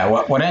 yeah,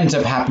 what ends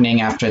up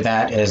happening after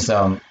that is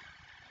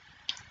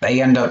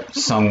they end up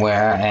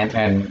somewhere,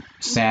 and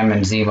Sam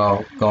and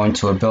Zemo go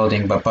into a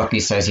building, but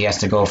Bucky says he has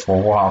to go for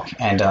a walk,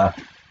 and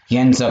he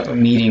ends up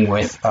meeting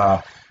with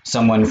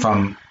someone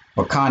from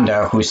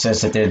Wakanda who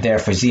says that they're there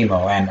for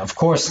Zemo, and of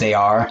course they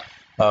are,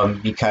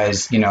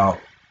 because,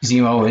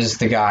 Zemo is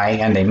the guy,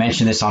 and they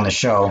mention this on the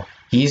show,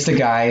 he's the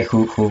guy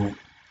who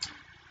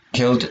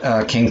killed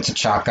King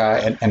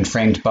T'Chaka and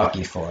framed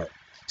Bucky for it.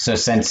 So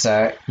since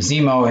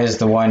Zemo is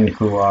the one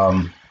who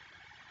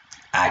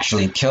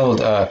actually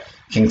killed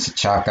King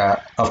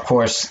T'Chaka, of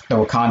course the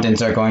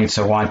Wakandans are going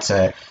to want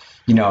to,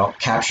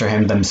 capture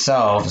him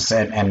themselves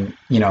and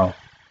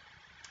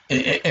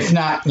if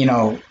not,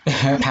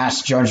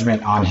 pass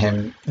judgment on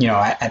him,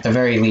 at the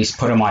very least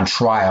put him on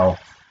trial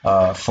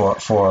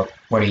for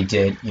what he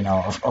did.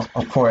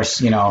 Of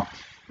course,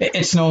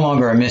 it's no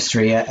longer a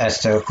mystery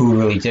as to who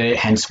really did it,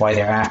 hence why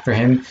they're after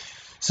him.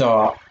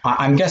 So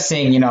I'm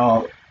guessing,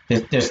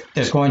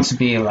 there's going to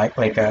be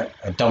like a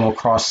double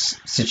cross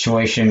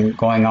situation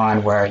going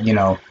on where,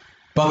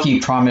 Bucky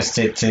promised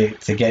to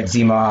get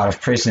Zemo out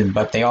of prison,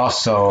 but they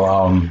also,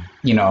 on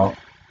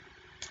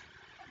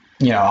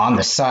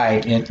the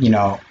side,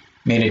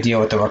 made a deal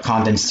with the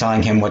Wakandans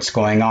telling him what's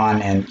going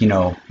on, and,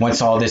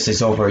 once all this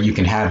is over, you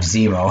can have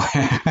Zemo.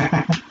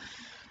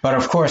 But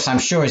of course, I'm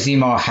sure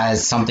Zemo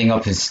has something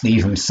up his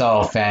sleeve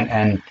himself,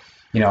 and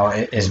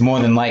is more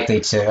than likely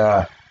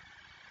to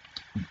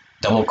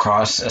double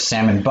cross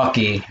Sam and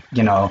Bucky,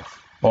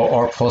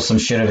 or pull some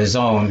shit of his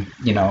own,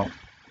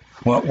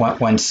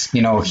 once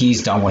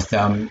he's done with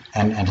them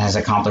and has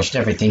accomplished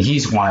everything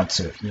he's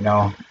wanted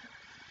to.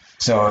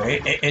 So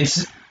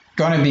it's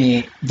going to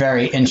be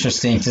very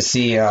interesting to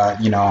see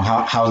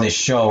how this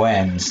show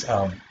ends.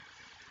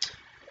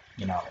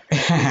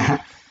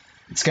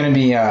 It's going to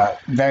be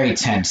very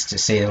tense, to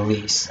say the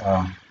least.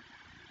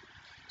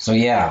 So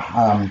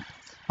yeah,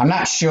 I'm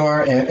not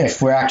sure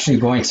if we're actually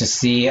going to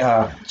see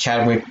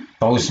Chadwick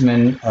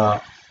Boseman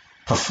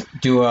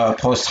do a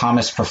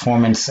posthumous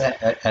performance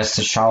as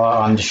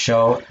T'Challa on the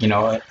show,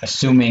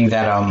 assuming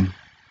that,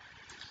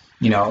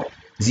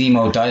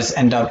 Zemo does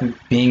end up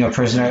being a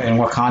prisoner in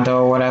Wakanda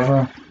or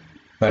whatever.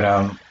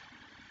 But,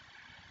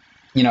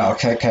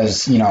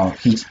 because,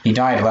 he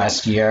died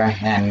last year,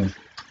 and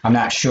I'm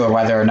not sure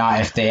whether or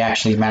not if they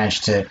actually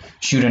managed to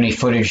shoot any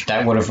footage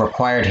that would have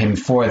required him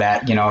for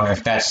that,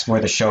 if that's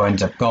where the show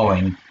ends up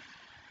going.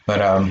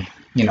 But,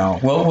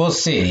 we'll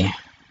see.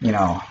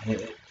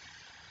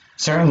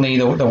 Certainly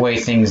the way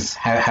things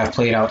have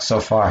played out so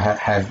far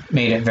have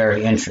made it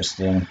very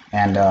interesting.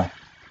 And,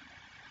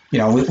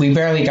 we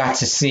barely got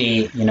to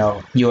see,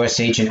 U.S.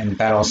 Agent and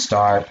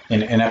Battlestar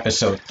in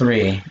episode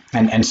 3.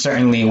 And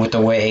certainly with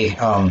the way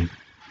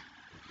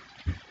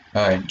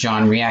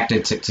John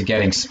reacted to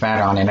getting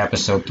spat on in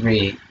episode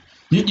 3,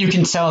 you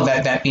can tell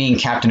that being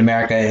Captain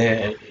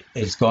America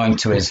is going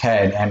to his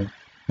head. And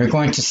we're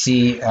going to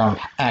see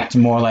act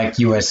more like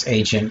U.S.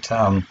 Agent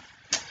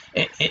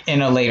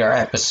in a later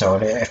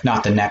episode, if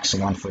not the next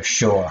one for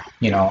sure.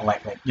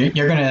 Like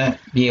you're going to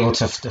be able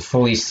to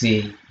fully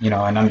see,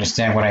 and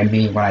understand what I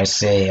mean when I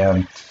say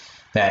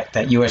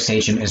that U.S.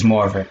 Agent is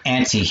more of an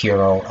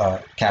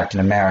anti-hero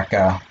Captain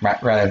America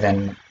rather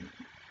than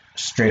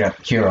straight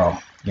up hero,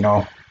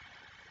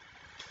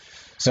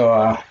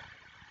 So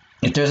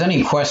if there's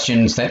any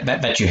questions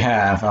that you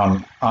have,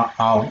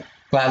 I'll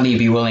gladly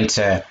be willing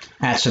to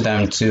answer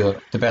them to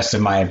the best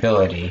of my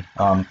ability.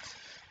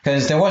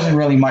 Because there wasn't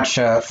really much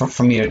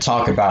for me to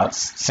talk about,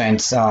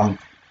 since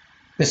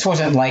this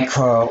wasn't like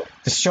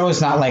the show is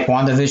not like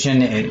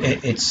WandaVision.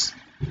 It's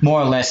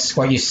more or less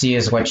what you see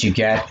is what you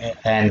get,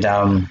 and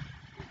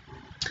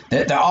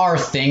there are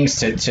things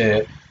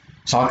to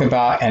talk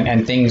about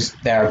and things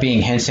that are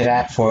being hinted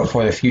at for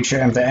the future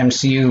of the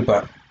MCU.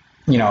 But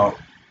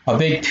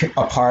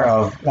a part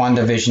of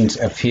WandaVision's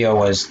appeal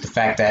was the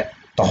fact that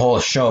the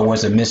whole show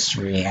was a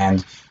mystery,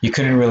 and you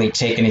couldn't really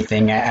take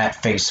anything at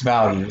face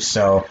value.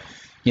 So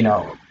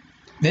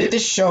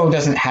this show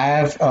doesn't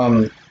have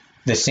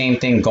the same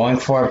thing going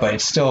for it, but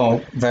it's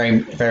still very,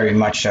 very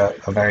much a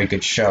very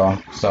good show.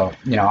 So,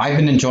 I've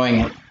been enjoying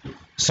it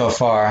so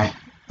far.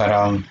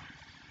 But,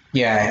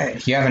 yeah,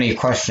 if you have any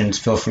questions,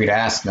 feel free to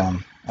ask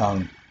them.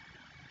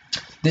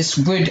 This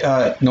would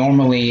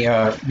normally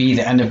be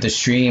the end of the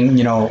stream,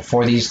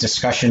 for these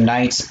discussion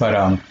nights.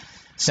 But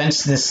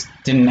since this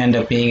didn't end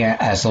up being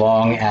as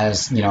long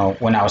as,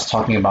 when I was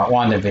talking about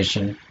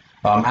WandaVision,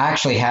 I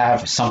actually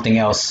have something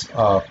else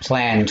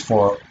planned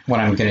for what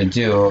I'm going to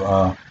do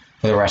for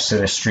the rest of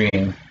the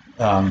stream.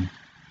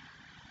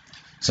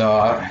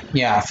 So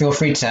yeah, feel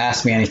free to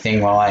ask me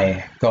anything while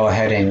I go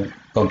ahead and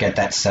go get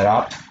that set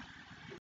up.